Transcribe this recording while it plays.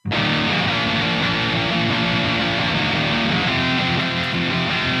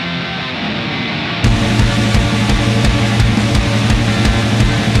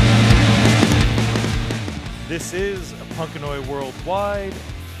Punkanoid Worldwide.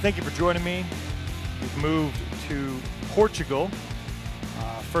 Thank you for joining me. We've moved to Portugal.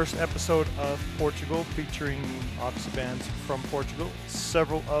 First episode of Portugal featuring obviously bands from Portugal.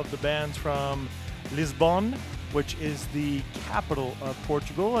 Several of the bands from Lisbon, which is the capital of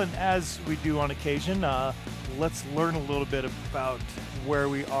Portugal. And as we do on occasion, let's learn a little bit about where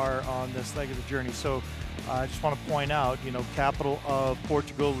we are on this leg of the journey. So I just want to point out, capital of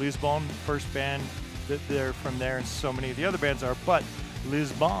Portugal, Lisbon, first band that they're from there, and so many of the other bands are. But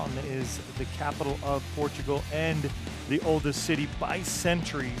Lisbon is the capital of Portugal and the oldest city by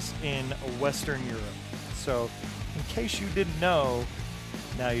centuries in Western Europe. So in case you didn't know,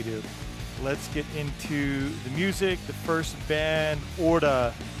 now you do. Let's get into the music. The first band,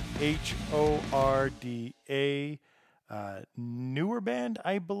 Horda, Horda. Newer band,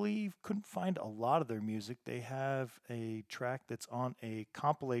 I believe. Couldn't find a lot of their music. They have a track that's on a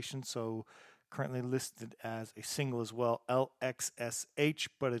compilation, so currently listed as a single as well, LXSH,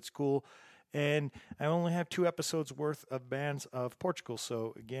 but it's cool. And I only have 2 episodes worth of bands of Portugal.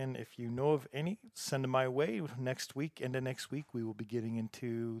 So again, if you know of any, send them my way. Next week, end of next week, we will be getting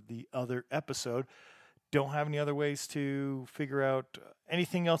into the other episode. Don't have any other ways to figure out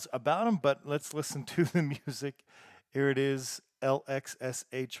anything else about them, but let's listen to the music. Here it is,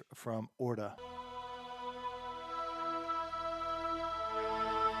 LXSH from Horda.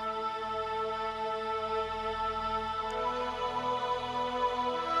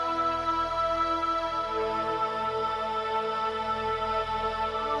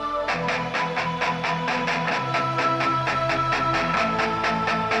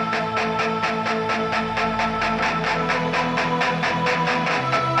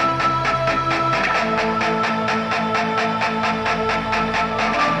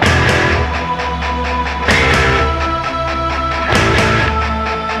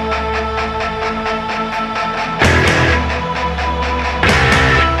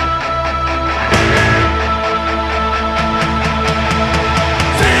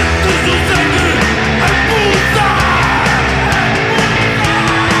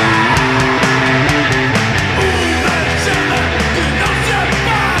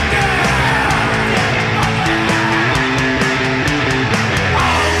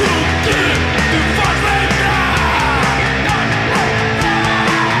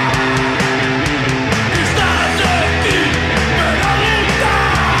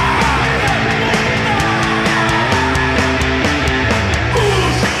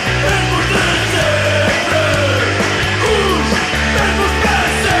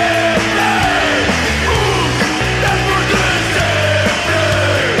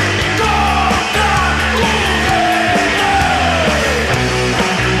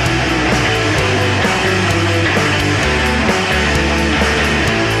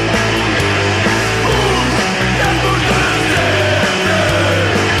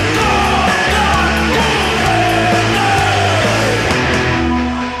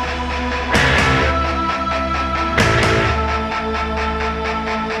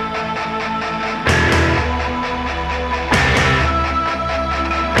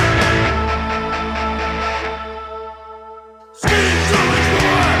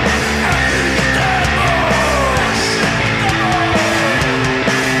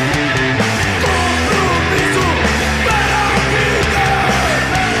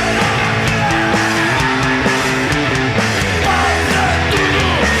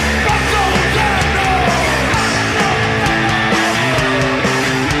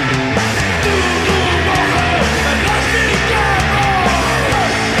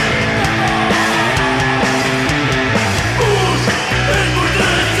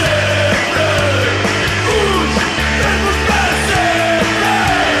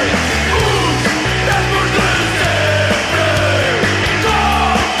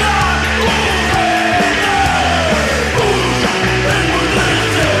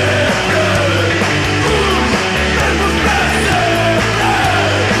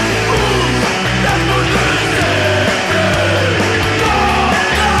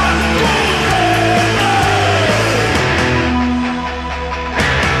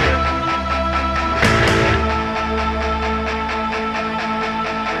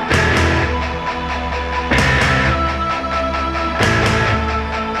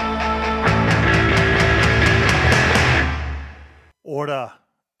 Horda,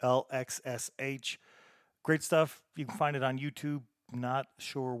 LXSH. Great stuff. You can find it on YouTube. Not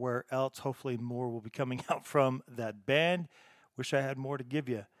sure where else. Hopefully more will be coming out from that band. Wish I had more to give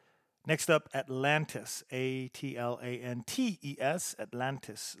you. Next up, Atlantis, Atlantes,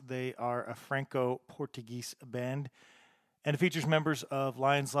 Atlantis. They are a Franco-Portuguese band, and it features members of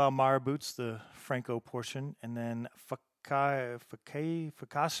Lion's Law Maraboots, the Franco portion, and then Fracasso,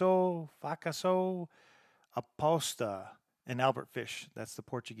 Aposta, and Albert Fish. That's the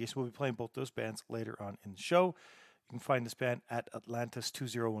Portuguese. We'll be playing both those bands later on in the show. You can find this band at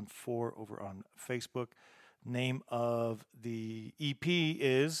Atlantis2014 over on Facebook. Name of the EP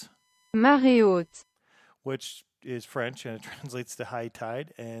is Marée haute. Which is French and it translates to high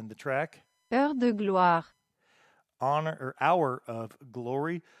tide. And the track Heure de gloire. Hour of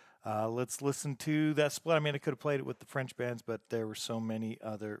Glory. Let's listen to that split. I mean, I could have played it with the French bands, but there were so many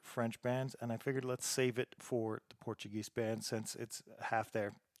other French bands, and I figured let's save it for the Portuguese band since it's half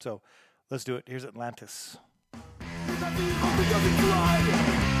there. So let's do it. Here's Atlantis.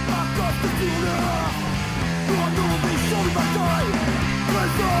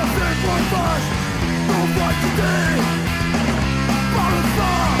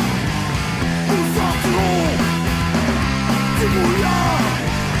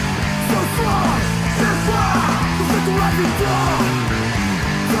 Ce soir, nous fêtons la victoire.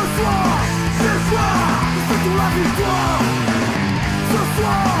 Ce soir, nous fêtons la victoire. Ce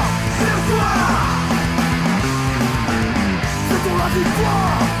soir, fêtons la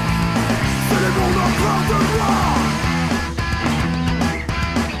victoire. Célébrons notre heure de gloire.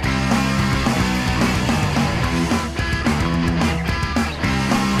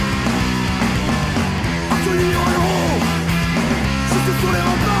 Accueillis en héros, juste sur les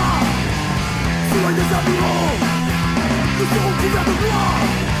remparts. Soleil des amiraux, nous serons couverts de gloire.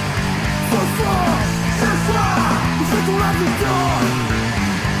 Ce soir, nous fêtons la victoire.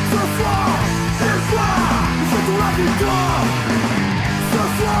 Ce soir, nous fêtons la victoire. Ce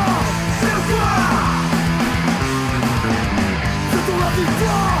soir, fêtons la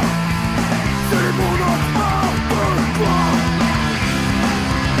victoire. Célébrons notre heure de gloire.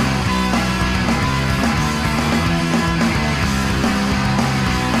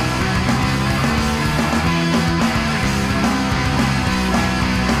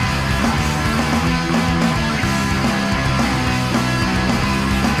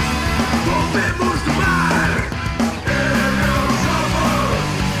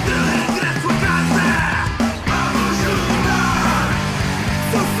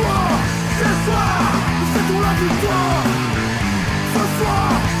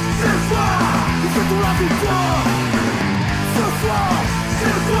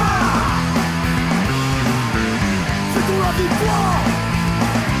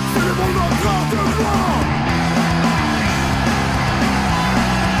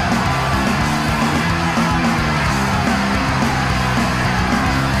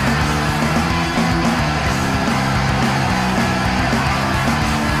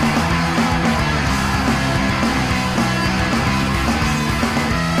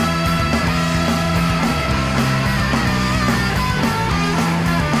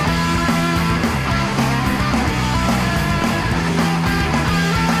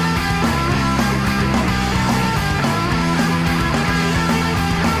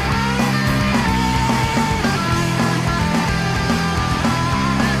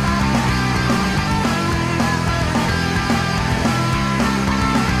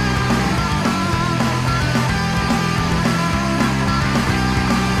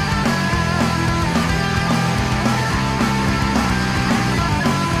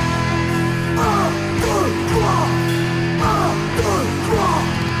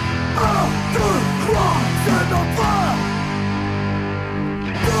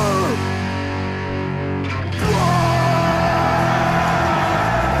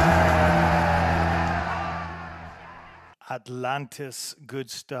 Atlantis, good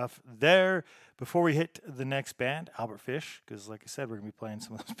stuff there. Before we hit the next band, Albert Fish, because like I said, we're going to be playing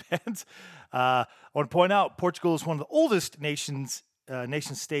some of those bands. I want to point out Portugal is one of the oldest nation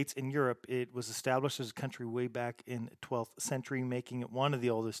states in Europe. It was established as a country way back in the 12th century, making it one of the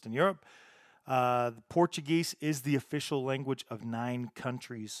oldest in Europe. Portuguese is the official language of 9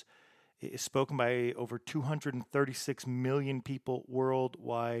 countries. It is spoken by over 236 million people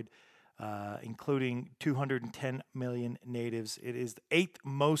worldwide, including 210 million natives. It is the 8th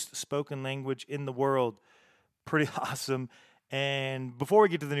most spoken language in the world. Pretty awesome. And before we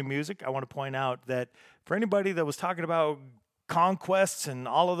get to the new music, I want to point out that for anybody that was talking about conquests and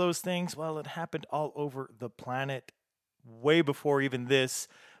all of those things, well, it happened all over the planet way before even this.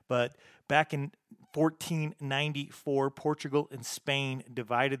 But back in 1494, Portugal and Spain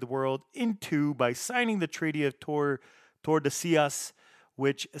divided the world in two by signing the Treaty of Tordesillas,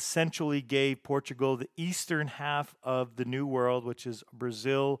 which essentially gave Portugal the eastern half of the New World, which is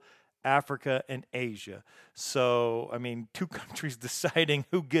Brazil, Africa, and Asia. So, I mean, 2 countries deciding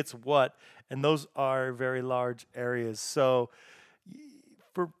who gets what, and those are very large areas. So,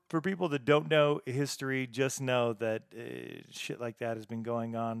 for people that don't know history, just know that shit like that has been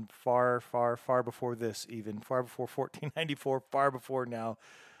going on far, far, far before this, even far before 1494, far before now.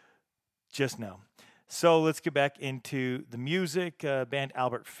 Just know. So let's get back into the music. Band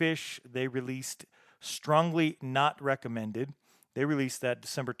Albert Fish, they released Strongly Not Recommended. They released that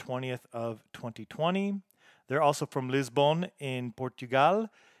December 20th of 2020. They're also from Lisbon in Portugal,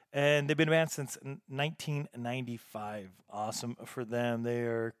 and they've been a band since 1995. Awesome for them. They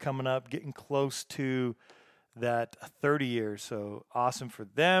are coming up, getting close to that 30 years, so awesome for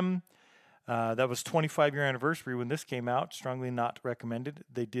them. That was 25-year anniversary when this came out. Strongly Not Recommended.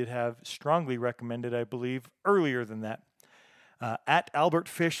 They did have Strongly Recommended, I believe, earlier than that. At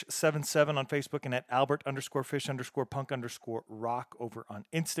AlbertFish77 on Facebook and at Albert_Fish_Punk_Rock over on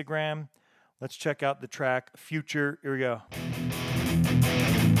Instagram. Let's check out the track Future. Here we go.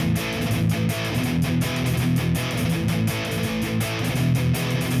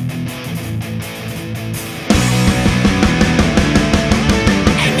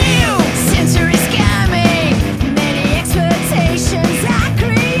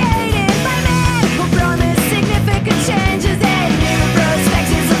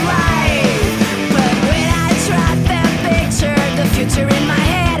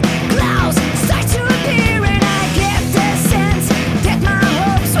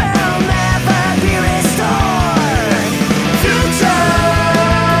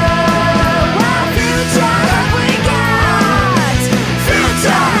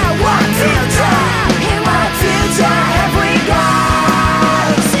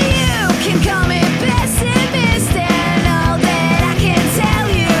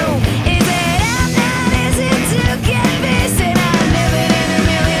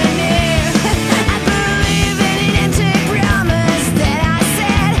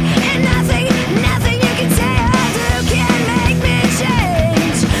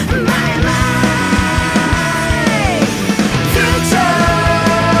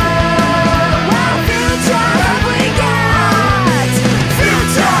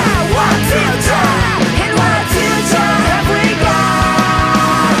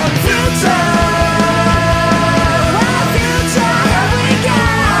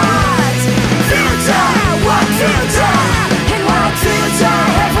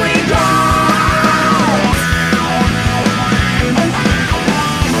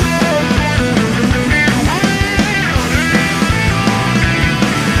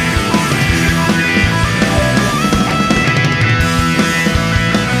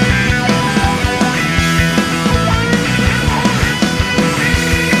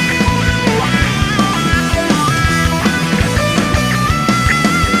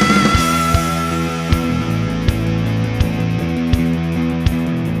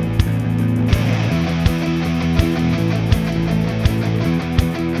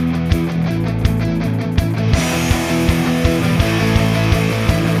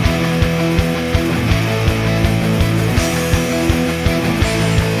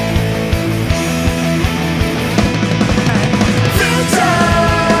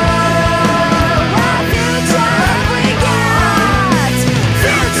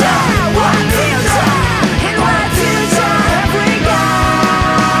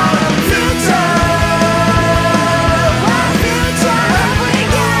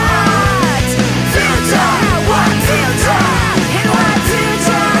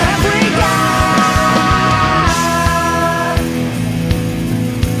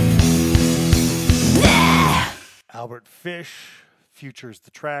 Fish, Future's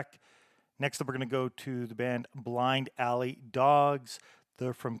the track. Next up, we're going to go to the band Blind Alley Dogs.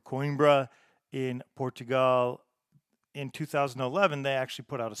 They're from Coimbra in Portugal. In 2011, they actually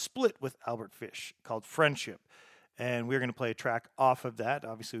put out a split with Albert Fish called Friendship. And we're going to play a track off of that.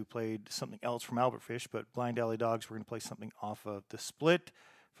 Obviously, we played something else from Albert Fish, but Blind Alley Dogs, we're going to play something off of the split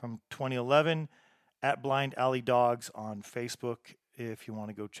from 2011 at Blind Alley Dogs on Facebook if you want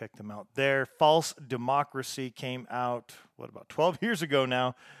to go check them out there. False Democracy came out, about 12 years ago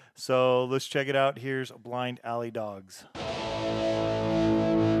now. So let's check it out. Here's Blind Alley Dogs.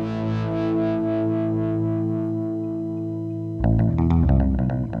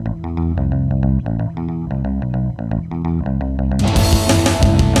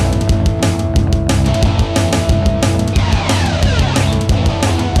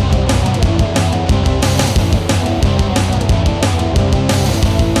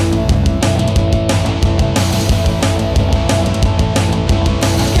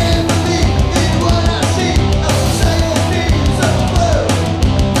 Can't believe in what I see. I will say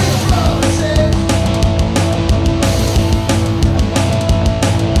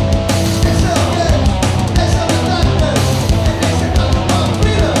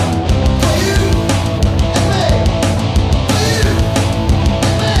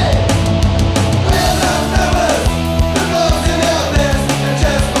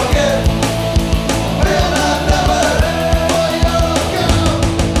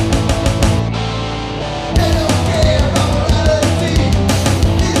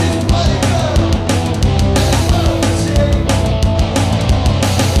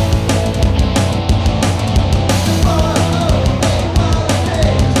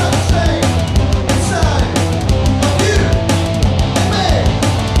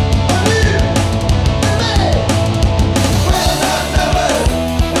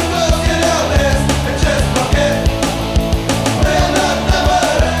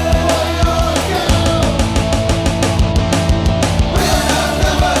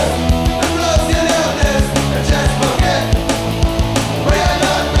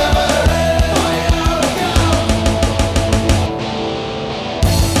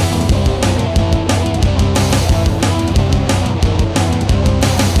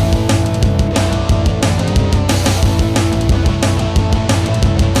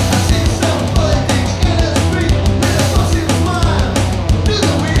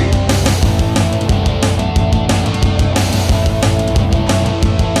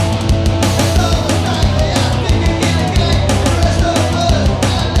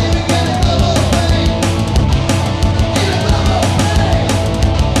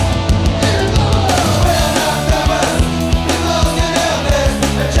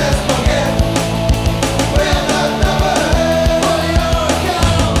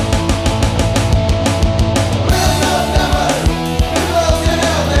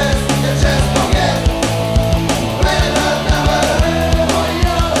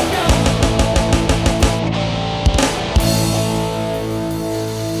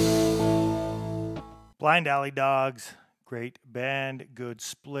Blind Alley Dogs, great band, good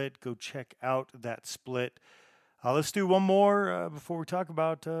split. Go check out that split. Let's do one more before we talk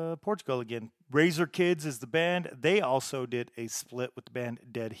about Portugal again. Razor Kids is the band. They also did a split with the band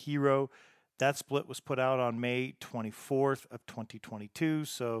Dead Hero. That split was put out on May 24th of 2022,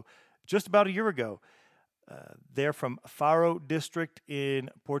 so just about a year ago. They're from Faro district in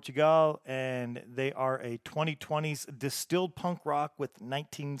Portugal, and they are a 2020s distilled punk rock with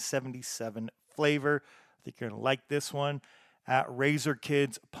 1977 flavor. I think you're going to like this one. At Razor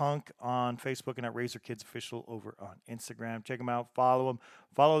Kids Punk on Facebook and at Razor Kids Official over on Instagram. Check them out. Follow them.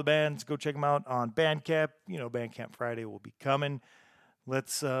 Follow the bands. Go check them out on Bandcamp. You know, Bandcamp Friday will be coming.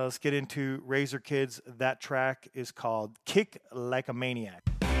 Let's get into Razor Kids. That track is called Kick Like a Maniac.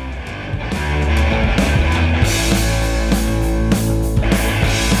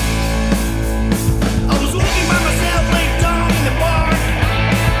 I was walking by myself late down in the bar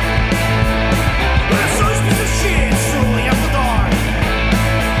when I saw this piece of shit strolling out the door,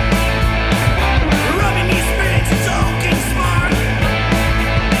 rubbing me spirits and talking smart,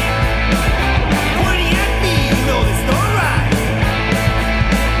 pointing at me, you know that's not right.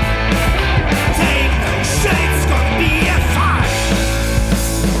 Take no shit, it's gonna be a fight.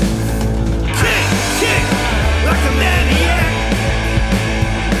 Kick, kick, like a maniac.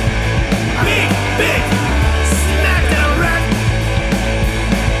 Big, big, smack that rat.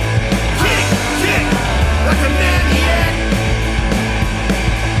 Kick, kick, like a maniac.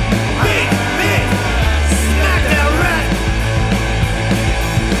 Big, big, smack that rat.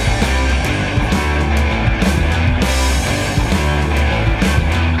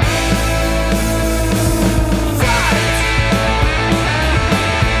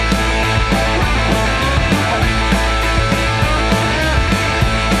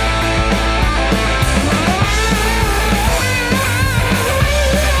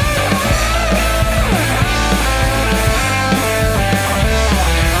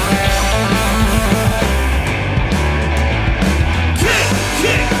 Kick,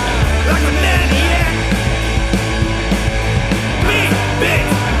 kick, like a maniac. Big, big,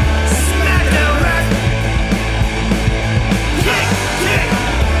 smack that rat. Kick, kick,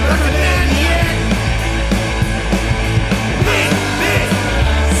 like a maniac. Big, big,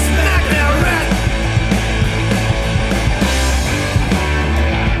 smack that rat.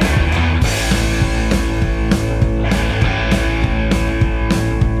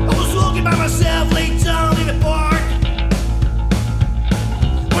 I was walking by myself late down in the park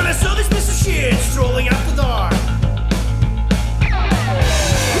when I saw this piece of shit strolling out the door,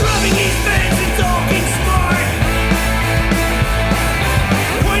 rubbing his fans and talking smart,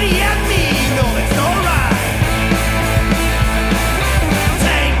 pointing at me, you know that's not right.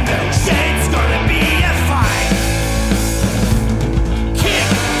 Take no shit, it's gonna be a fight. Kick,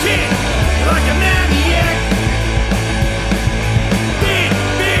 kick, like a maniac. Big,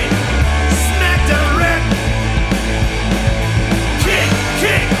 big, smack the rat. Kick,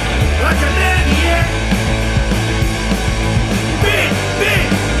 kick, like a maniac. Big, big,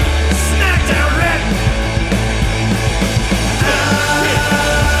 smack the rat.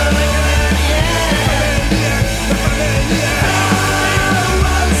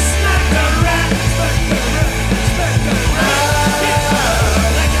 Smack the rat. Smack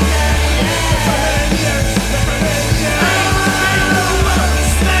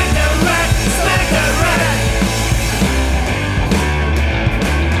the rat. Smack the rat.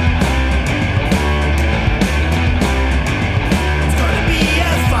 It's gonna be a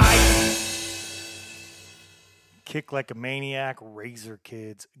fight. Kick Like a Maniac, Razor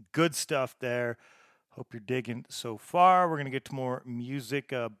Kids. Good stuff there. Hope you're digging so far. We're going to get to more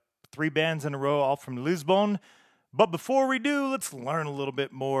music. 3 bands in a row, all from Lisbon. But before we do, let's learn a little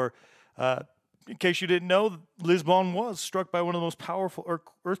bit more. In case you didn't know, Lisbon was struck by one of the most powerful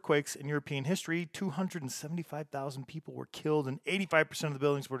earthquakes in European history. 275,000 people were killed and 85% of the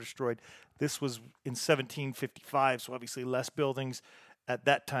buildings were destroyed. This was in 1755, so obviously less buildings at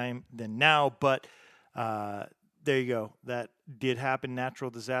that time than now. But there you go. That did happen. Natural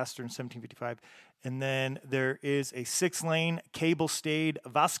disaster in 1755. And then there is a 6-lane cable-stayed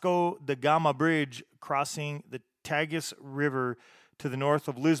Vasco da Gama bridge crossing the Tagus River to the north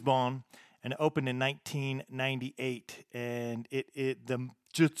of Lisbon, and it opened in 1998. And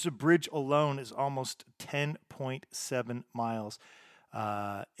just the bridge alone is almost 10.7 miles.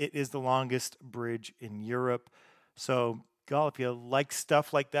 It is the longest bridge in Europe. So, God, if you like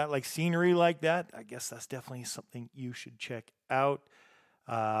stuff like that, like scenery like that, I guess that's definitely something you should check out.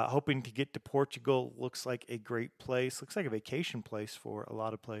 Hoping to get to Portugal. Looks like a great place. Looks like a vacation place for a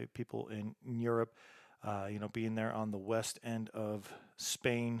lot of people in Europe. Being there on the west end of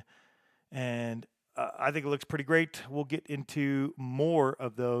Spain. And I think it looks pretty great. We'll get into more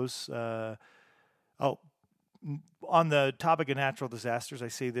of those. On the topic of natural disasters, I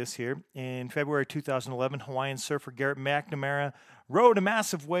see this here. In February 2011, Hawaiian surfer Garrett McNamara rode a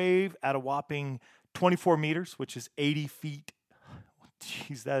massive wave at a whopping 24 meters, which is 80 feet.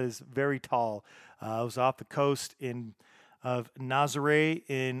 Jeez, that is very tall. It was off the coast of Nazaré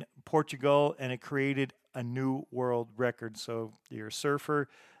in Portugal, and it created a new world record. So you're a surfer,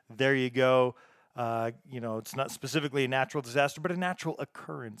 there you go. It's not specifically a natural disaster, but a natural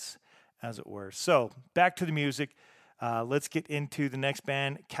occurrence, as it were. So back to the music. Let's get into the next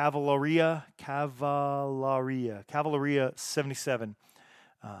band, Cavalleria 77.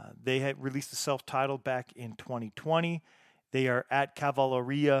 They had released a self-titled back in 2020. They are at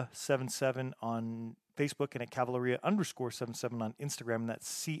Cavalleria 77 on Facebook and at Cavalleria_77 on Instagram. And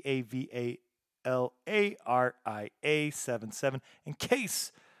that's CAVALARIA 77. In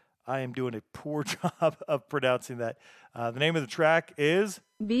case I am doing a poor job of pronouncing that. The name of the track is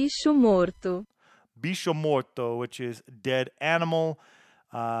Bicho morto. Bicho Morto, which is Dead Animal.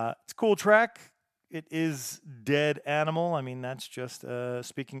 It's a cool track. It is Dead Animal. I mean, that's just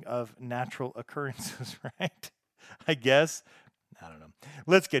speaking of natural occurrences, right? I guess. I don't know.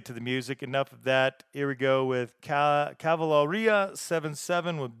 Let's get to the music. Enough of that. Here we go with Cavalleria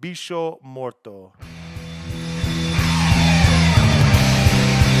 77 with Bicho Morto.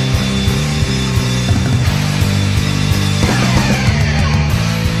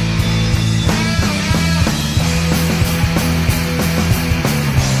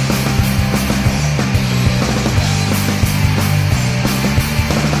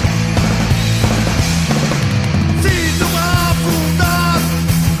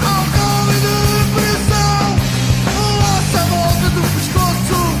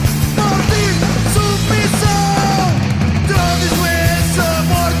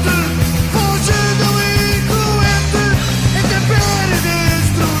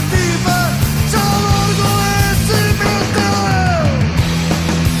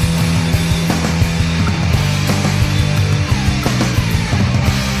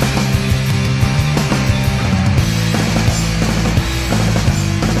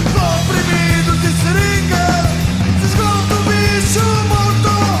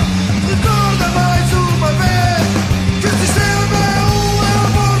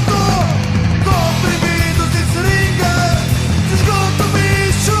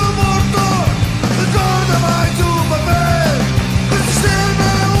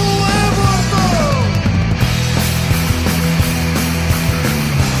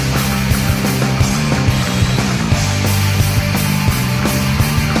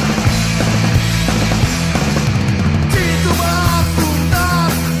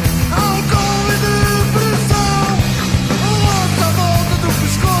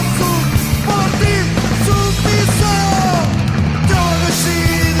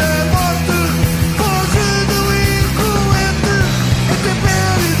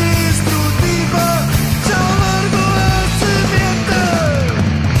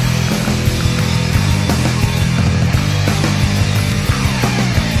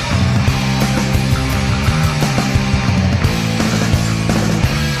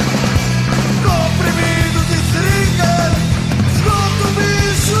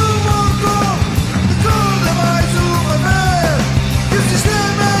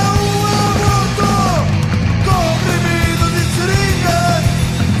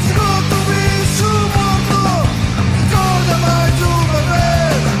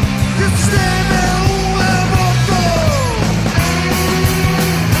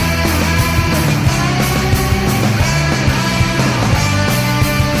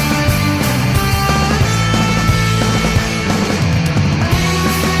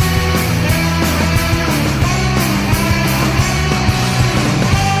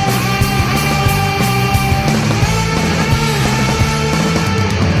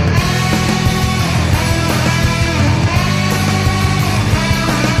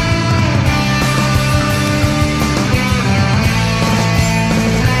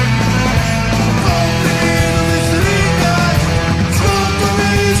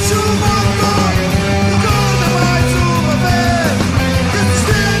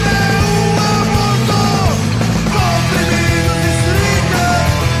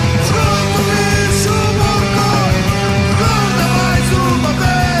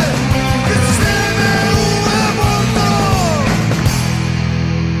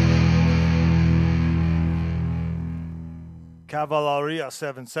 Cavalleria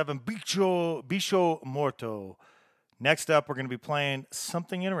 77, Bicho Morto. Next up, we're going to be playing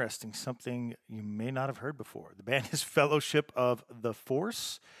something interesting, something you may not have heard before. The band is Fellowship of the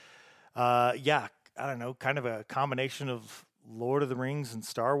Force. I don't know, kind of a combination of Lord of the Rings and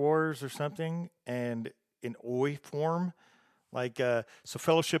Star Wars or something, and in Oi form. So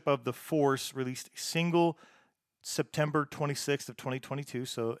Fellowship of the Force released a single September 26th of 2022,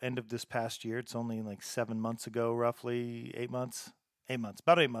 so end of this past year. It's only like 7 months ago, roughly 8 months. 8 months,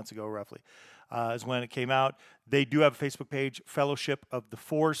 about 8 months ago, roughly, is when it came out. They do have a Facebook page, Fellowship of the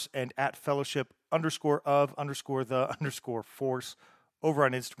Force, and at Fellowship _of_the_ Force over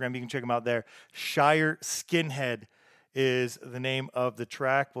on Instagram. You can check them out there. Shire Skinhead is the name of the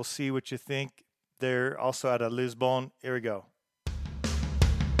track. We'll see what you think. They're also out of Lisbon. Here we go.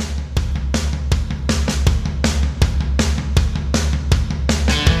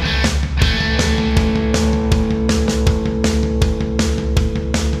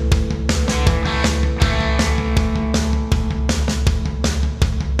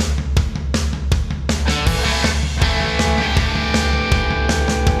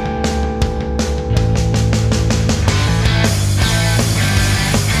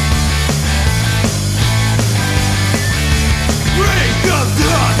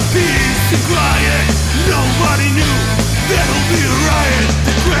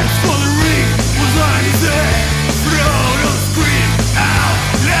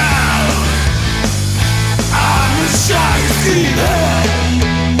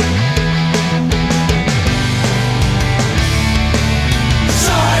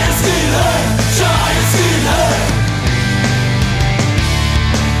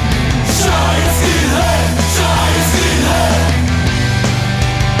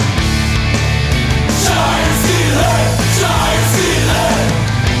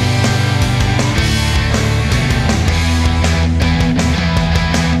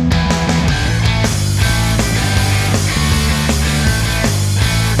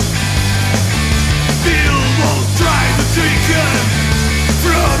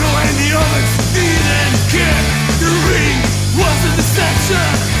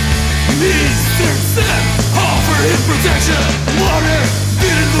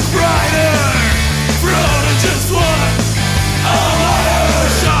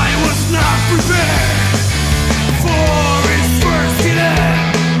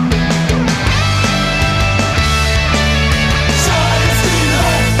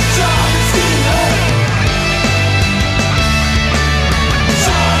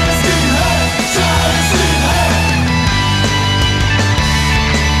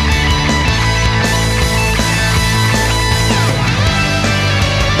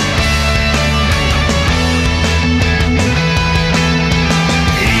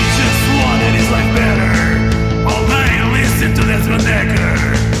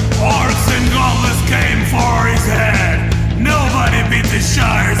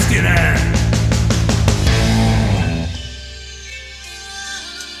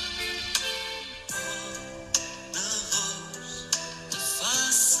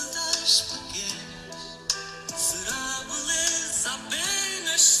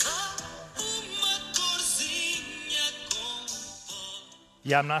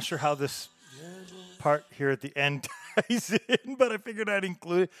 Yeah, I'm not sure how this part here at the end ties in, but I figured I'd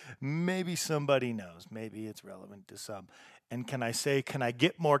include it. Maybe somebody knows. Maybe it's relevant to some. And can I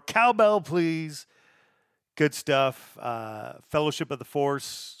get more cowbell, please? Good stuff. Fellowship of the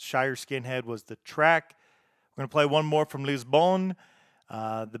Force, Shire Skinhead was the track. We're going to play one more from Lisbon.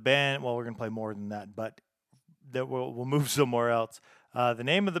 The band, well, we're going to play more than that, but we'll move somewhere else. The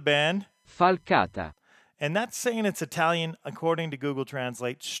name of the band? Falcata. And that's saying it's Italian. According to Google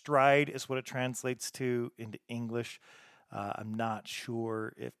Translate, stride is what it translates to into English. I'm not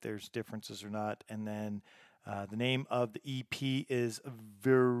sure if there's differences or not. And then the name of the EP is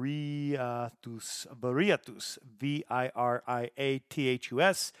Viriatus, Viriathus.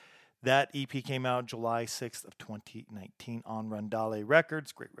 That EP came out July 6th of 2019 on Rondale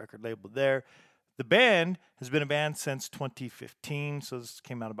Records. Great record label there. The band has been a band since 2015, so this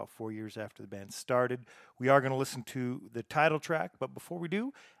came out about 4 years after the band started. We are going to listen to the title track, but before we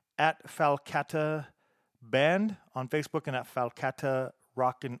do, at Falcata Band on Facebook and at Falcata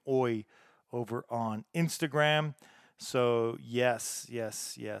Rockin' Oi over on Instagram. So yes,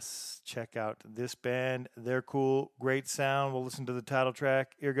 check out this band. They're cool, great sound. We'll listen to the title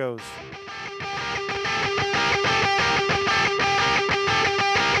track. Here goes.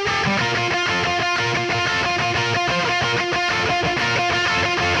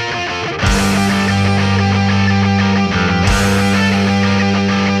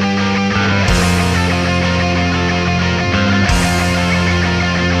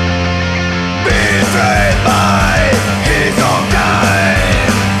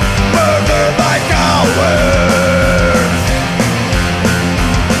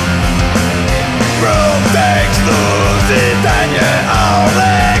 Run!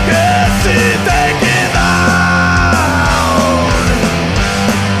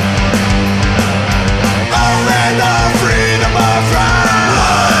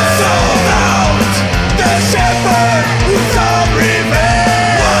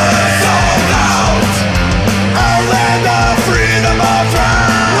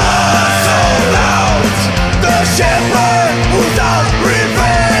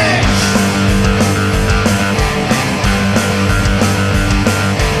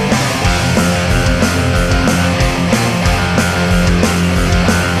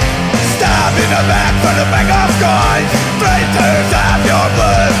 a back from the back of skies. Traitors have your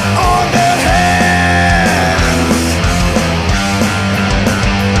blood on their hands.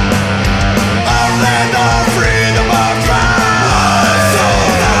 Our land, our freedom, our tribe.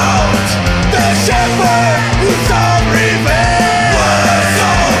 Sold out. The shepherd who's on revenge. Was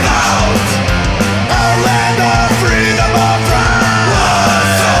sold out. Our land, our freedom, our tribe. Was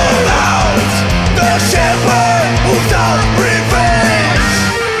sold out. The shepherd who's on revenge.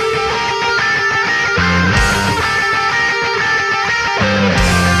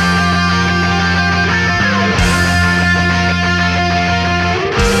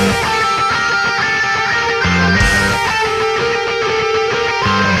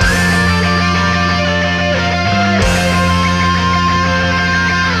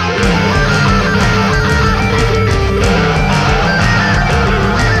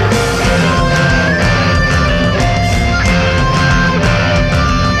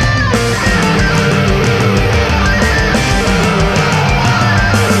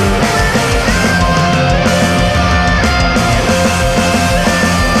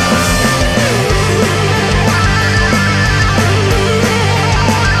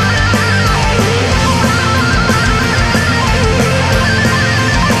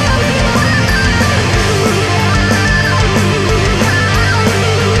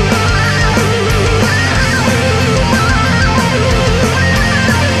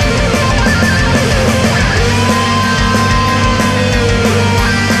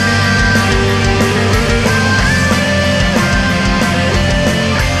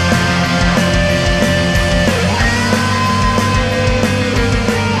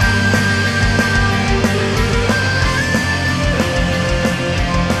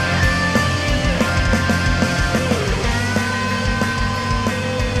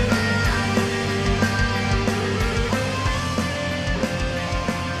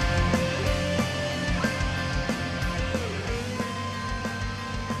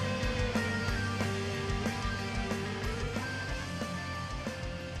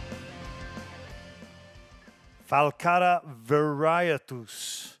 Falcata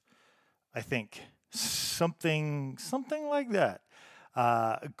Varietus, I think. Something like that.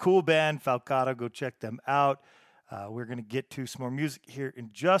 Cool band, Falcata. Go check them out. We're going to get to some more music here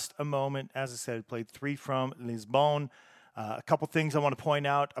in just a moment. As I said, I played 3 from Lisbon. A couple things I want to point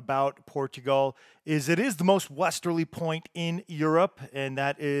out about Portugal is it is the most westerly point in Europe, and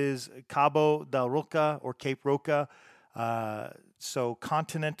that is Cabo da Roca or Cape Roca. So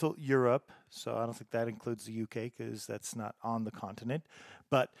continental Europe. So I don't think that includes the UK because that's not on the continent.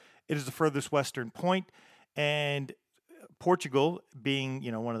 But it is the furthest western point. And Portugal, being,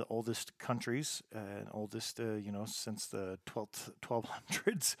 one of the oldest countries, oldest, since the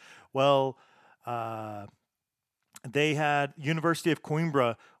 1200s, well, they had University of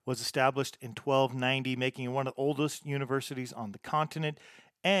Coimbra was established in 1290, making it one of the oldest universities on the continent.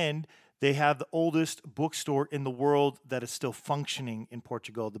 And they have the oldest bookstore in the world that is still functioning in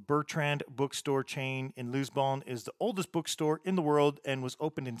Portugal. The Bertrand bookstore chain in Lisbon is the oldest bookstore in the world and was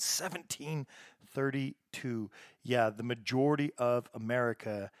opened in 1732. Yeah, the majority of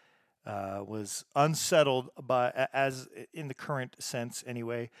America was unsettled by, as in the current sense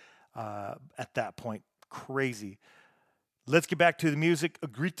anyway, at that point. Crazy. Let's get back to the music.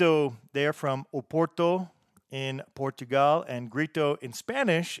 Grito, they're from Oporto in Portugal, and grito in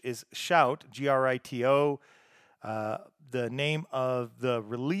Spanish is shout, Grito. The name of the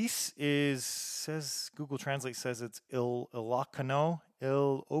release Google Translate says it's Il Ocano. I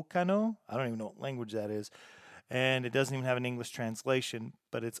don't even know what language that is. And it doesn't even have an English translation,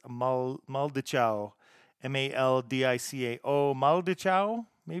 but it's Maldicao, Maldicao, Maldicao,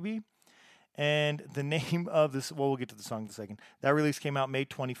 maybe. And the name of this, we'll get to the song in a second. That release came out May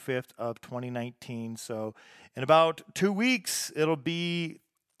 25th of 2019. So in about 2 weeks, it'll be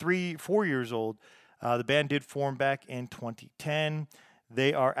 4 years old. The band did form back in 2010.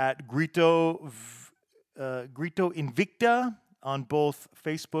 They are at Grito Invicta on both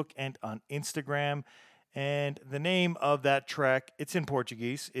Facebook and on Instagram. And the name of that track, it's in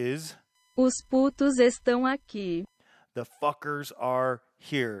Portuguese, is Os putos estão aqui. The Fuckers Are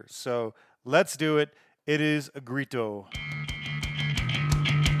Here. So let's do it. It is a grito.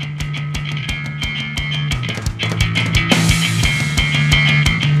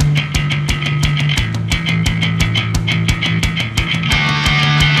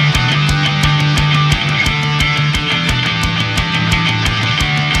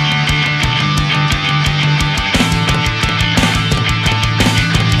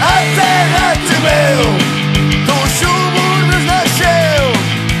 A terra tremeu, dos subúrbios nasceu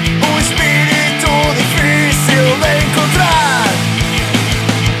um espírito difícil de encontrar.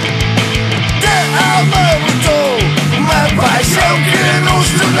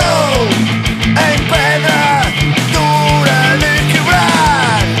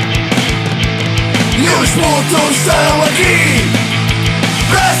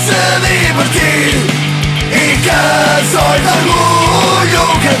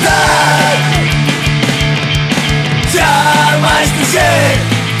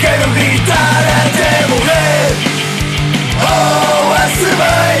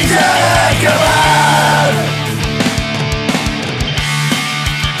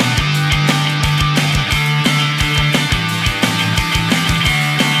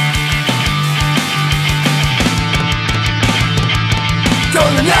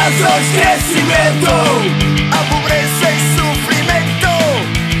 Ameaça de esquecimento, a pobreza e sofrimento.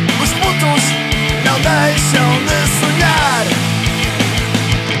 Os putos não deixam de sonhar.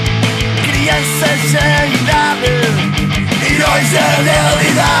 Crianças em idade, heróis da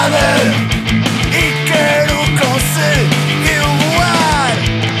realidade. E quero conseguir voar.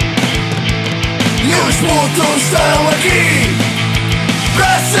 E os putos estão aqui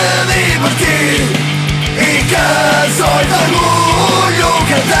para se divertir e canções de orgulho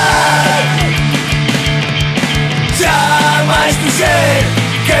cantar. Jamais deixei,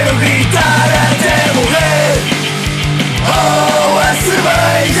 quero gritar até morrer, ou a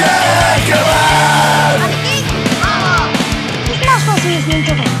cerveja acabar. E se nós fôssemos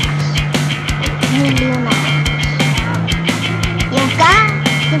muito ricos? Milionários. Eu cá,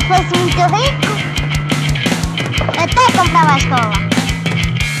 se fosse muito rico, até comprava a escola.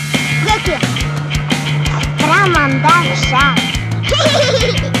 Para quê? Para mandar chá.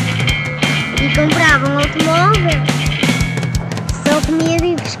 E comprava um automóvel. Só comia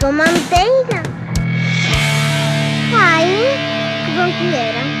bifes com manteiga. Ai, que bom que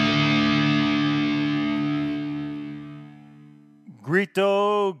era.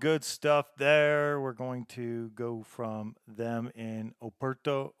 Grito, good stuff there. We're going to go from them in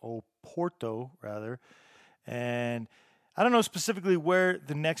Oporto, rather. And I don't know specifically where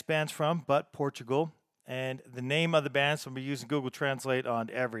the next band's from, but Portugal. And the name of the band, so I'm going to be using Google Translate on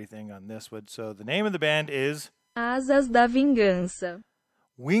everything on this one. So the name of the band is Asas da Vingança.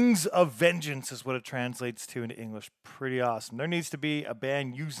 Wings of Vengeance is what it translates to into English. Pretty awesome. There needs to be a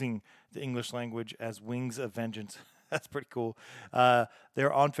band using the English language as Wings of Vengeance. That's pretty cool.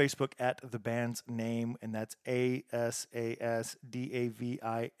 They're on Facebook at the band's name, and that's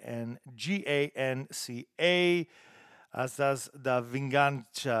ASASDAVINGANCA, Asas da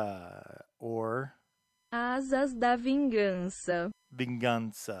Vingança, or Asas da Vingança.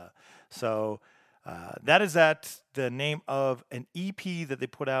 Vingança. So that is the name of an EP that they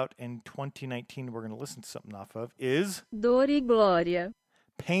put out in 2019. We're going to listen to something off of is Dor e Glória.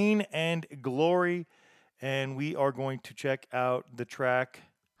 Pain and Glory. And we are going to check out the track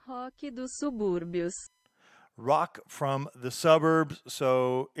Rock dos Subúrbios. Rock from the Suburbs.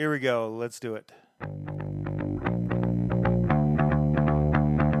 So here we go. Let's do it.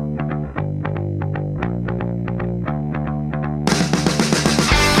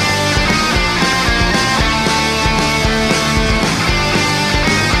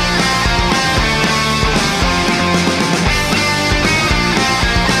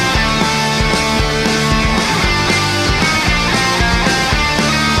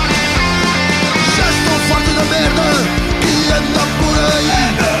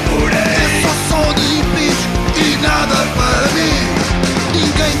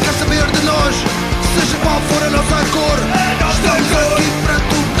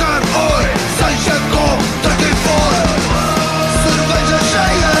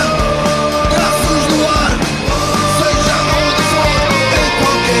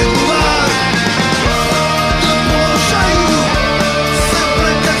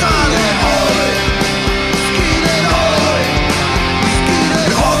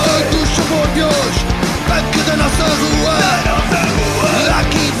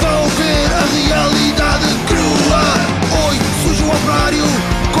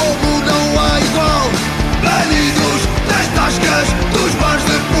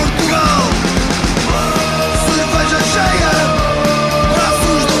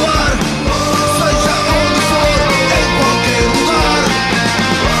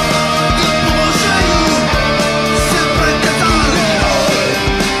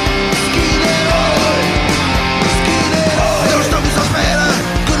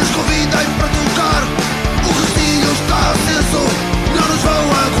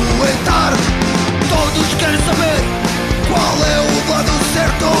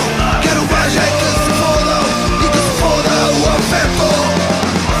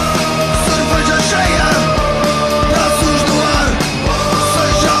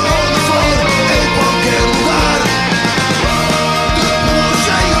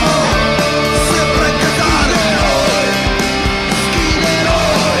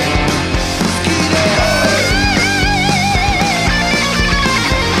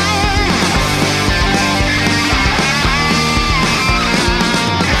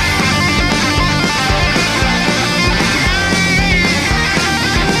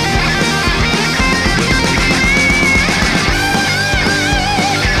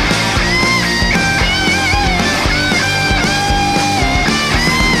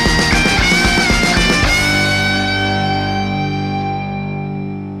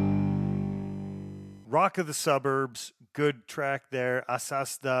 Rock of the Suburbs, good track there.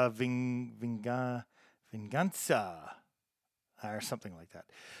 Asas da Vingança, or something like that.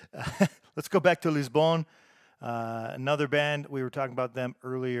 Let's go back to Lisbon. Another band, we were talking about them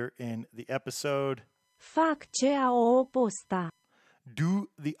earlier in the episode. Face a oposta. Do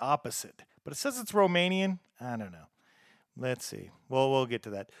the opposite. But it says it's Romanian. I don't know. Let's see. Well, we'll get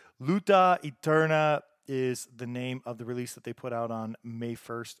to that. Luta Eterna is the name of the release that they put out on May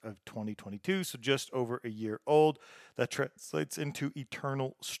 1st of 2022. So just over a year old. That translates into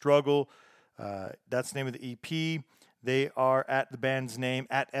Eternal Struggle. That's the name of the EP. They are at the band's name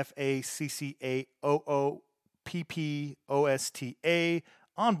at FACCAOOPPOSTA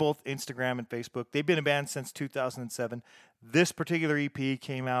on both Instagram and Facebook. They've been a band since 2007. This particular EP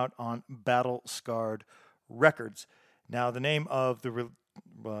came out on Battle Scarred Records. Now, the name of the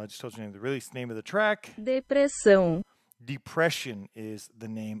I just told you the name of the release. Name of the track. Depressão. Depression is the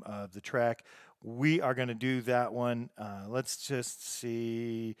name of the track. We are going to do that one. Let's just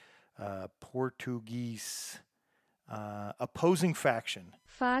see. Portuguese. Opposing faction.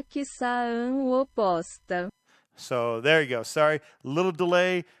 Facção oposta. So there you go. Sorry, little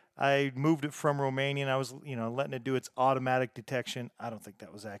delay. I moved it from Romanian. I was, letting it do its automatic detection. I don't think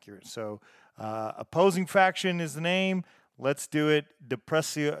that was accurate. So, opposing faction is the name. Let's do it.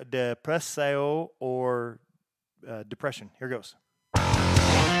 Depressio or depression. Here goes.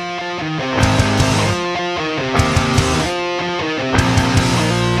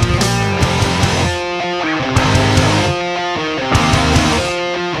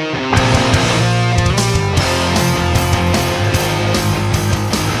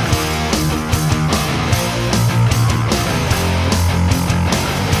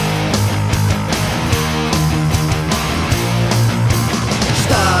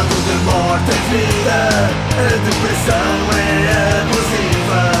 Morte em vida, a depressão é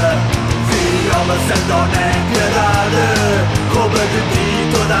abusiva. Viola sem dó nem piedade, rouba de ti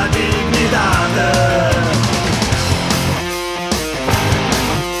toda a dignidade.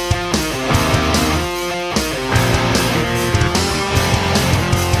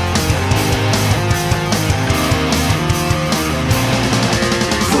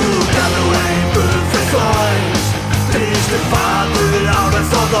 Focado em perfeições, triste fado de alma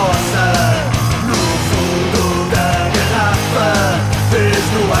saudosa. No fundo da garrafa, vês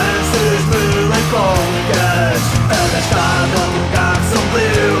nuances melancólicas, arrastado a um lugar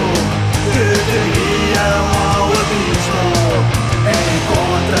sombrio que te guiam ao abismo.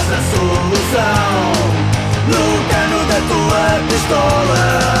 Encontras a solução no cano da tua pistola.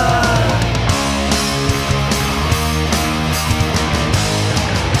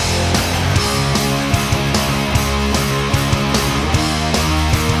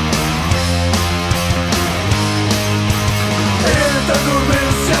 A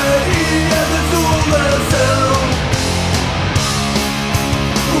dormência e a desolação,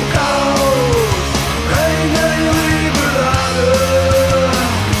 o caos reina em liberdade.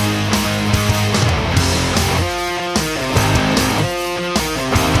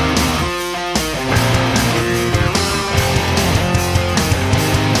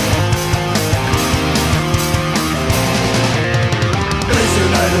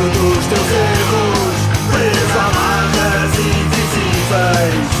 Prisioneiro dos teus erros, preso a amarras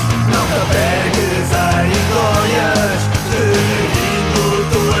invisíveis. Não te apegues a inglórias, revindo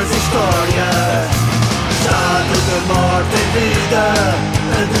tuas histórias. Estado de morte em vida,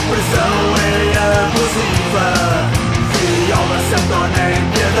 a depressão é abusiva. Viola sem dó nem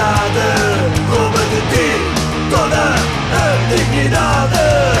piedade, rouba de ti toda a dignidade.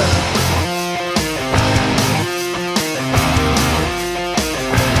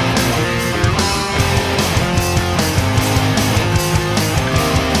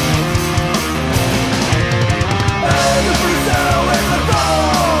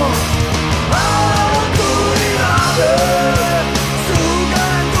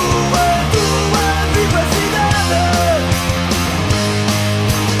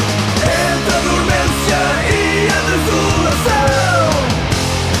 Entre a dormência e a desolação,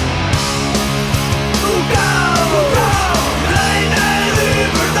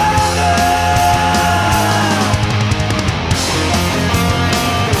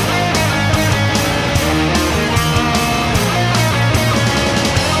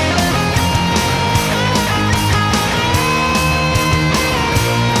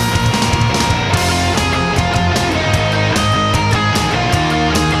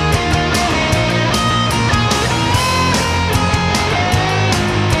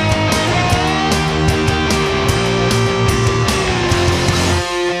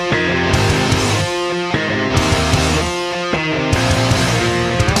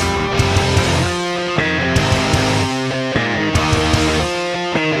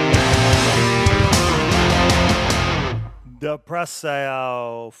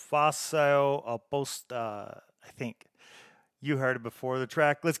 Depressao Facao Aposta. I think you heard it before the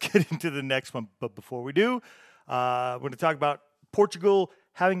track. Let's get into the next one. But before we do, we're going to talk about Portugal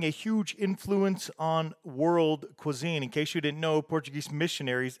having a huge influence on world cuisine. In case you didn't know, Portuguese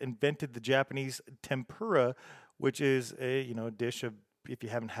missionaries invented the Japanese tempura, which is a dish of, if you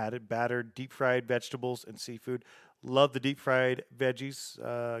haven't had it, battered deep fried vegetables and seafood. Love the deep fried veggies.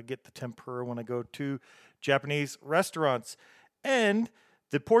 Get the tempura when I go to Japanese restaurants. And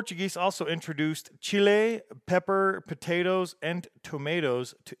the Portuguese also introduced chile, pepper, potatoes, and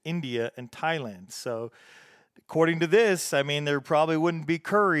tomatoes to India and Thailand. So according to this, I mean, there probably wouldn't be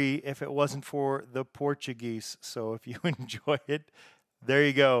curry if it wasn't for the Portuguese. So if you enjoy it, there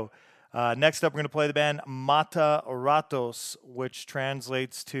you go. Next up, we're going to play the band Mata Ratos, which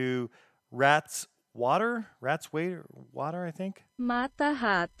translates to Rat's Water? Rat's Water, I think? Mata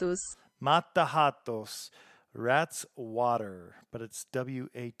ratos. Mata Ratos. Rat's Water. But it's Watter.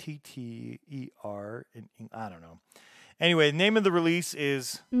 I don't know. Anyway, the name of the release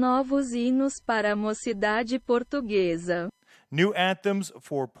is Novos hinos para a mocidade portuguesa. New Anthems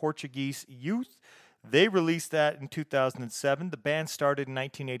for Portuguese Youth. They released that in 2007. The band started in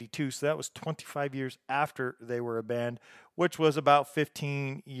 1982, so that was 25 years after they were a band, which was about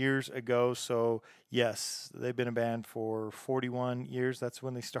 15 years ago. So, yes, they've been a band for 41 years. That's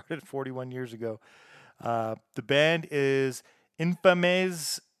when they started, 41 years ago. The band is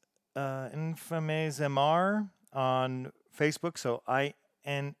Infames MR on Facebook, so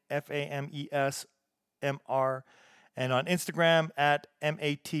INFAMESMR, and on Instagram at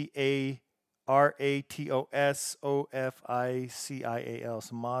MATARATOSOFICIAL,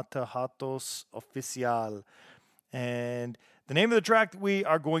 so Mata Ratos Oficial. And the name of the track that we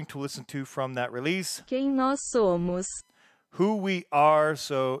are going to listen to from that release, Quem nós somos. Who We Are.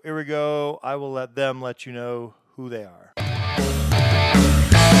 So here we go. I will let them let you know who they are.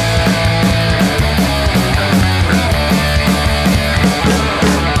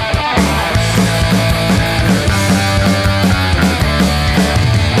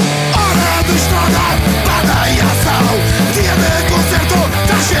 Hora de estrada, banda e ação. Dia de concerto,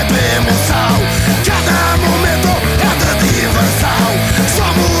 traz sempre emoção. Cada momento é de diversão.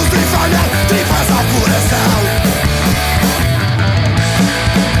 Somos infâmia, tripas ao coração.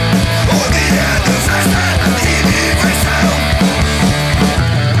 O dia de festa e diversão.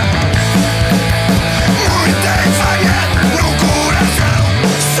 Muita infâmia no coração.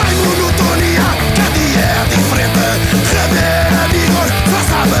 Sem monotonia, cada dia é diferente. Rever amigos, só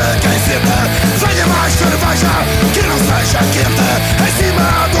sabe quem sente. Venha mais cerveja, que não seja quente. Em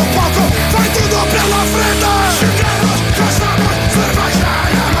cima do palco, vai tudo pela frente. Chegamos, gostamos, cerveja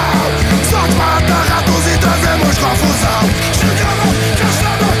na mão. Só te mata ratos e trazemos confusão. Chegamos,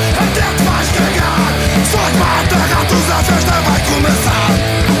 gostamos, até te vais cagar. Só te mata ratos, a festa vai começar.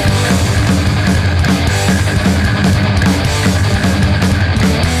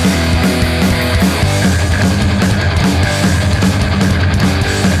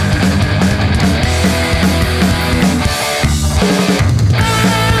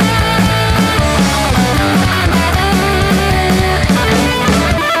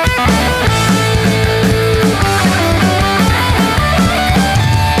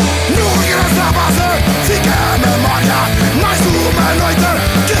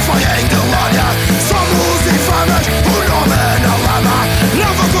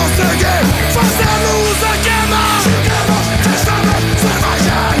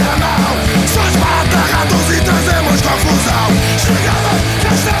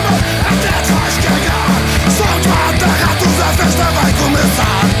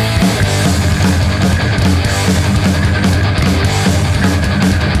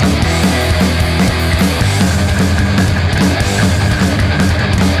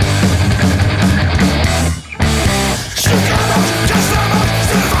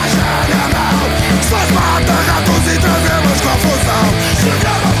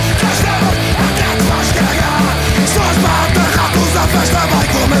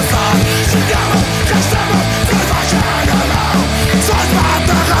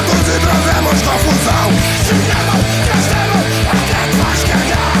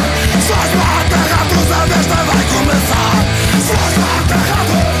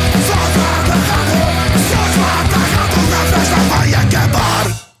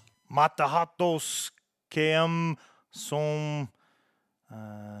 Mata-ratos quem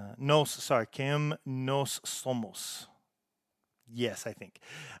nos somos. Yes, I think.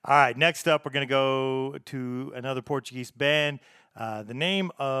 All right, next up, we're going to go to another Portuguese band. The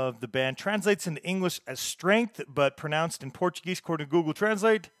name of the band translates into English as strength, but pronounced in Portuguese, according to Google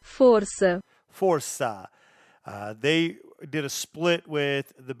Translate, Força. Força. They did a split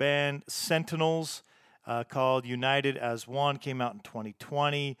with the band Sentinels called United as One. Came out in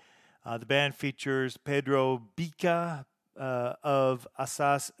 2020. The band features Pedro Bica of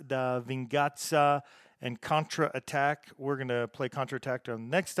Asas da Vingança and Contra Attack. We're going to play Contra Attack on the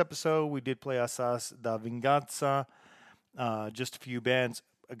next episode. We did play Asas da Vingança just a few bands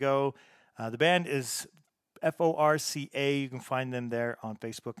ago. The band is FORCA. You can find them there on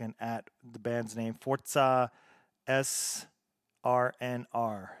Facebook and at the band's name, Forza SRNR.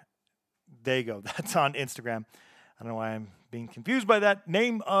 There you go. That's on Instagram. I don't know why I'm being confused by that.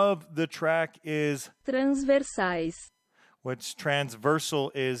 Name of the track is Transversais. Which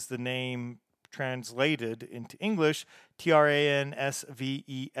transversal is the name translated into English,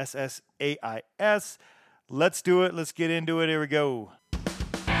 TRANSVESSAIS. Let's do it. Let's get into it. Here we go.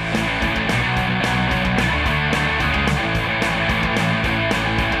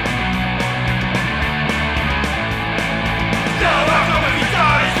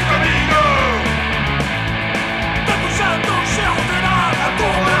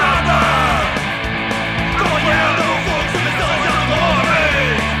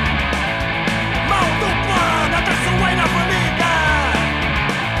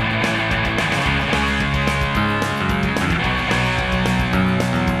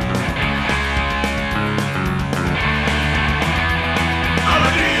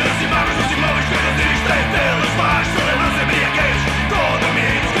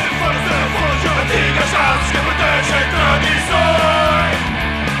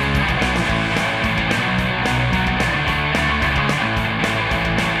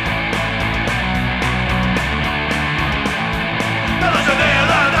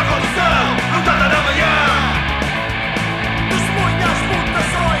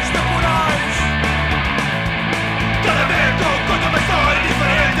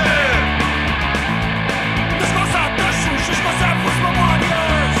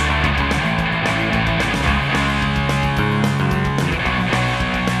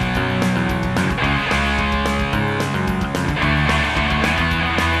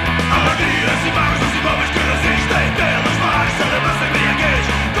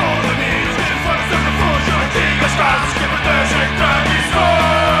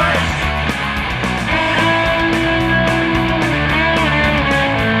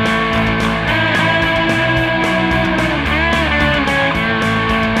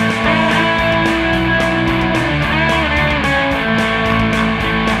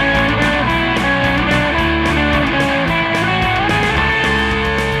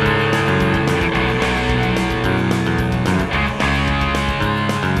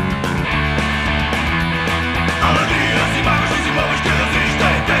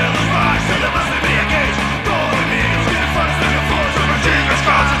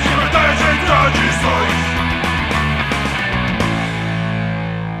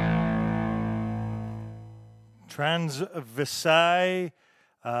 Transversai,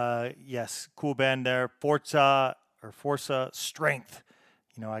 yes, cool band there. Forza Strength.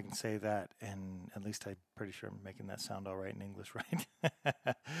 You know, I can say that, and at least I'm pretty sure I'm making that sound all right in English, right?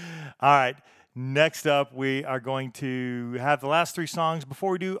 All right, next up, we are going to have the last three songs.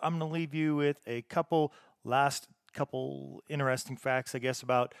 Before we do, I'm going to leave you with a couple interesting facts, I guess,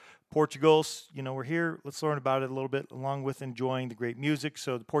 about Portugal. You know, we're here. Let's learn about it a little bit, along with enjoying the great music.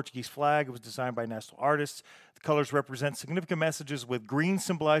 So the Portuguese flag was designed by national artists. The colors represent significant messages, with green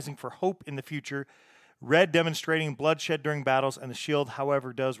symbolizing for hope in the future, red demonstrating bloodshed during battles, and the shield,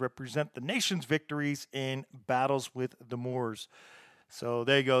 however, does represent the nation's victories in battles with the Moors. So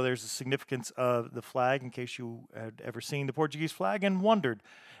there you go. There's the significance of the flag, in case you had ever seen the Portuguese flag and wondered.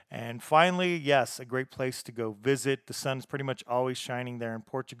 And finally, yes, a great place to go visit. The sun is pretty much always shining there in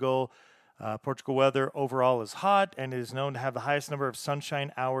Portugal. Portugal weather overall is hot and is known to have the highest number of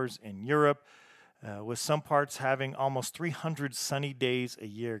sunshine hours in Europe, with some parts having almost 300 sunny days a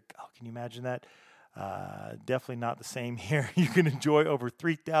year. Oh, can you imagine that? Definitely not the same here. You can enjoy over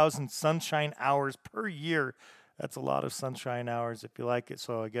 3,000 sunshine hours per year. That's a lot of sunshine hours if you like it.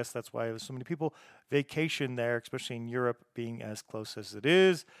 So I guess that's why there's so many people vacation there, especially in Europe, being as close as it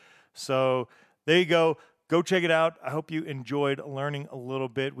is. So there you go. Go check it out. I hope you enjoyed learning a little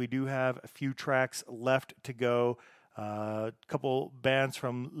bit. We do have a few tracks left to go. A couple bands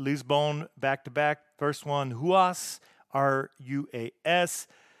from Lisbon back to back. First one, Ruas, R-U-A-S.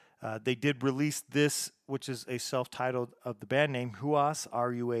 They did release this, which is a self-titled of the band name, Ruas,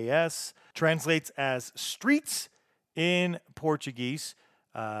 R-U-A-S. Translates as streets in Portuguese.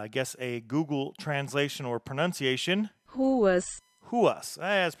 I guess a Google translation or pronunciation. Ruas. Ruas.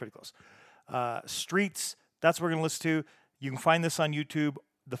 That's pretty close. Streets, that's what we're going to listen to. You can find this on YouTube.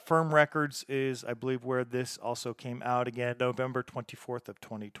 The Firm Records is, I believe, where this also came out again, November 24th of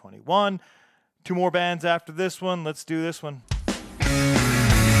 2021. 2 more bands after this one. Let's do this one.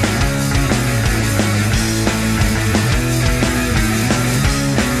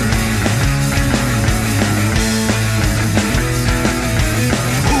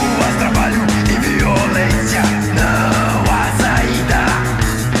 Ruas, trabalho e violência, não há saída.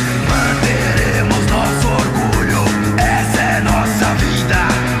 Manteremos nosso orgulho, essa é nossa vida.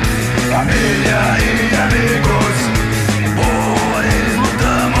 Família e amigos, por eles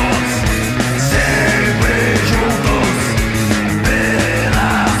lutamos, sempre juntos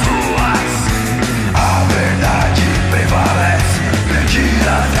pelas ruas. A verdade prevalece,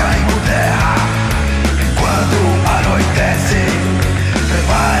 mentiras caem por terra. Enquanto anoitece,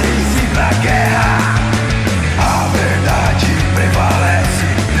 prepare-se pra guerra. A verdade prevalece,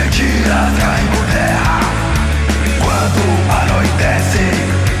 mentiras caem por terra. Enquanto anoitece,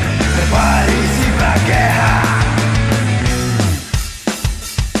 prepare-se pra guerra.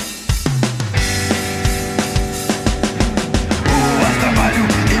 Ruas, trabalho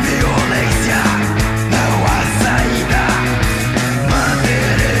e violência, não há saída.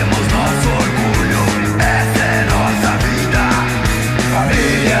 Manteremos nosso orgulho, essa é nossa vida.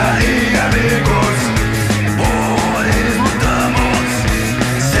 Família e amigos, por eles lutamos,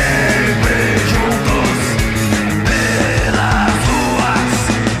 sempre juntos pelas ruas.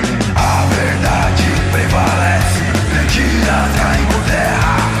 A verdade prevalece, mentiras caem por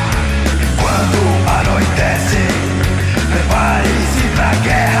terra. Enquanto anoitece, prepare-se pra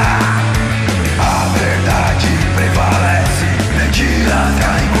guerra. A verdade prevalece, mentiras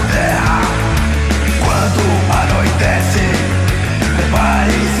caem por terra. Enquanto anoitece,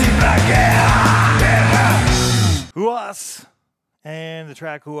 prepare-se pra guerra. Guerra. Huas! And the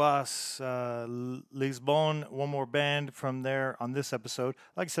track Huas, Lisbon, one more band from there on this episode.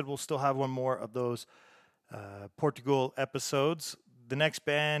 Like I said, we'll still have one more of those Portugal episodes. The next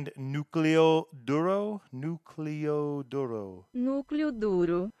band, Núcleo Duro. Núcleo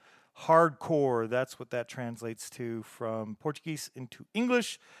duro. Hardcore, that's what that translates to from Portuguese into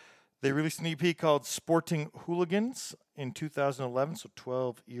English. They released an EP called Sporting Hooligans in 2011, so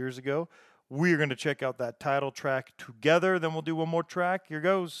 12 years ago. We're going to check out that title track together, then we'll do one more track. Here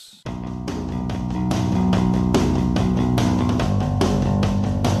goes.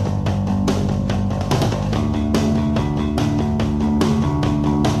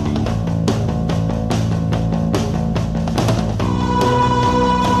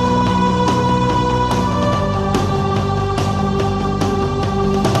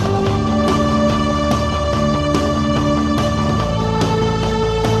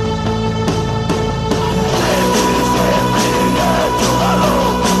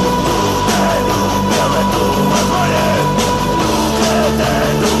 Alô.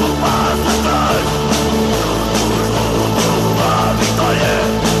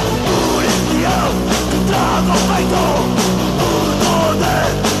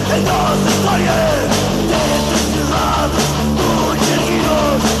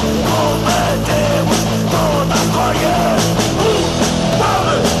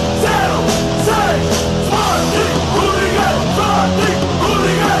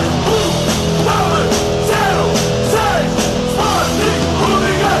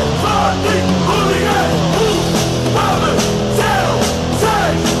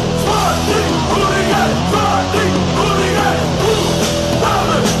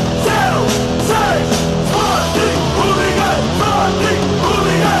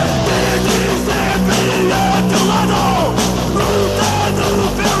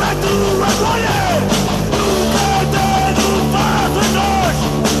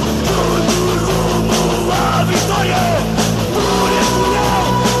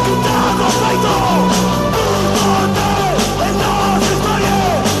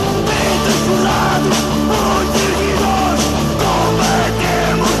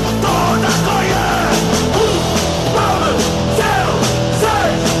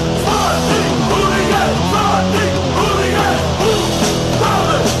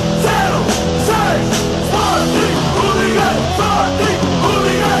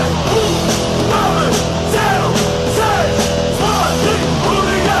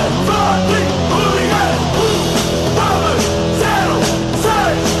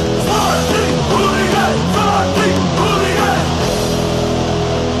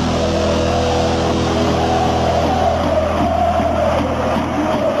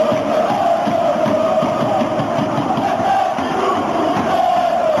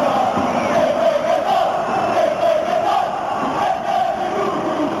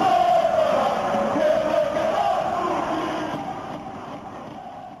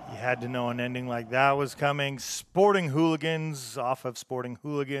 had to know an ending like that was coming. Sporting Hooligans off of Sporting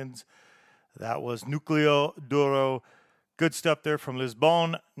Hooligans. That was Núcleo Duro. Good stuff there from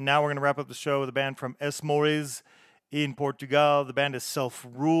Lisbon. Now we're going to wrap up the show with a band from Esmores in Portugal. The band is Self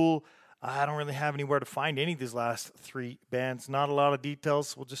Rule. I don't really have anywhere to find any of these last three bands. Not a lot of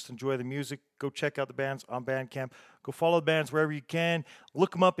details. We'll just enjoy the music. Go check out the bands on Bandcamp. Go follow the bands wherever you can.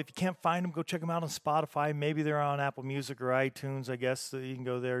 Look them up. If you can't find them, go check them out on Spotify. Maybe they're on Apple Music or iTunes, I guess. So you can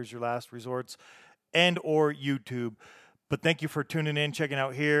go there as your last resorts. And or YouTube. But thank you for tuning in, checking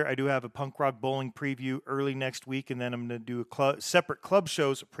out here. I do have a punk rock bowling preview early next week, and then I'm going to do a separate club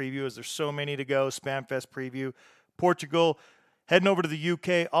shows preview as there's so many to go. Spamfest preview. Portugal. Heading over to the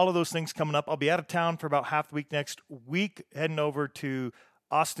UK, all of those things coming up. I'll be out of town for about half the week next week. Heading over to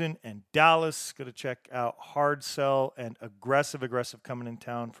Austin and Dallas. Going to check out Hard Sell and Aggressive coming in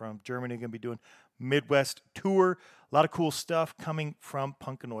town from Germany. Going to be doing Midwest tour. A lot of cool stuff coming from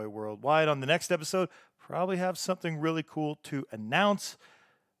Punkanoid Worldwide. On the next episode, probably have something really cool to announce.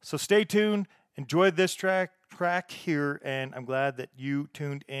 So stay tuned. Enjoyed this track here, and I'm glad that you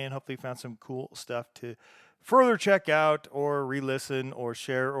tuned in. Hopefully you found some cool stuff to further check out or re-listen or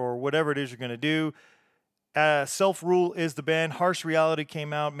share or whatever it is you're going to do. Self Rule is the band. Harsh Reality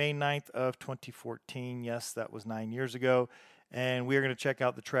came out May 9th of 2014. Yes, that was 9 years ago. And we are going to check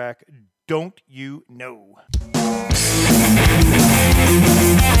out the track Don't You Know.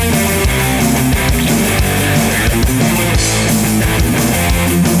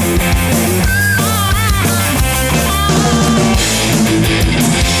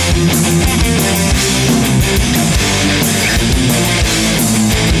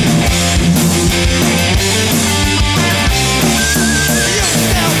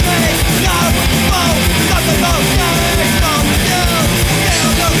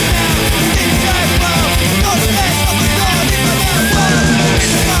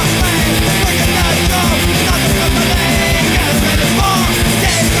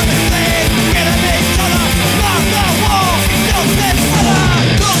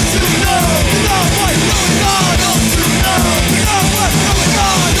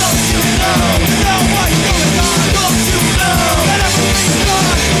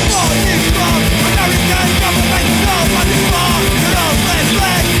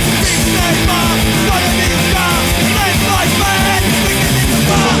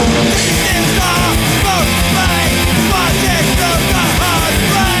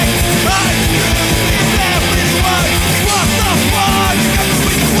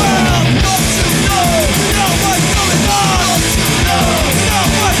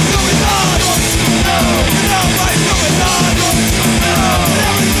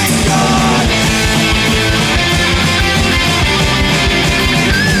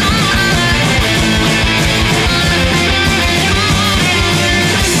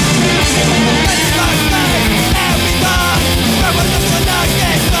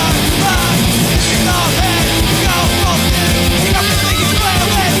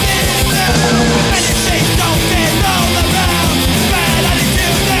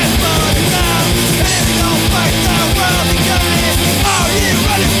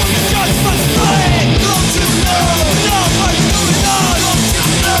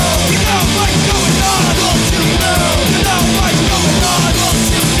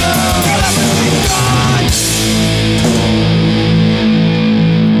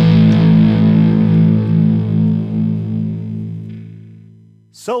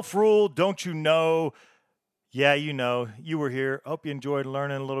 Self Rule, Don't You Know? Yeah, you know, you were here. Hope you enjoyed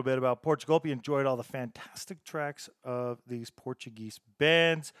learning a little bit about Portugal. Hope you enjoyed all the fantastic tracks of these Portuguese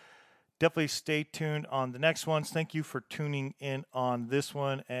bands. Definitely stay tuned on the next ones. Thank you for tuning in on this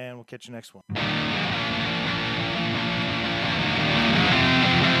one, and we'll catch you next one.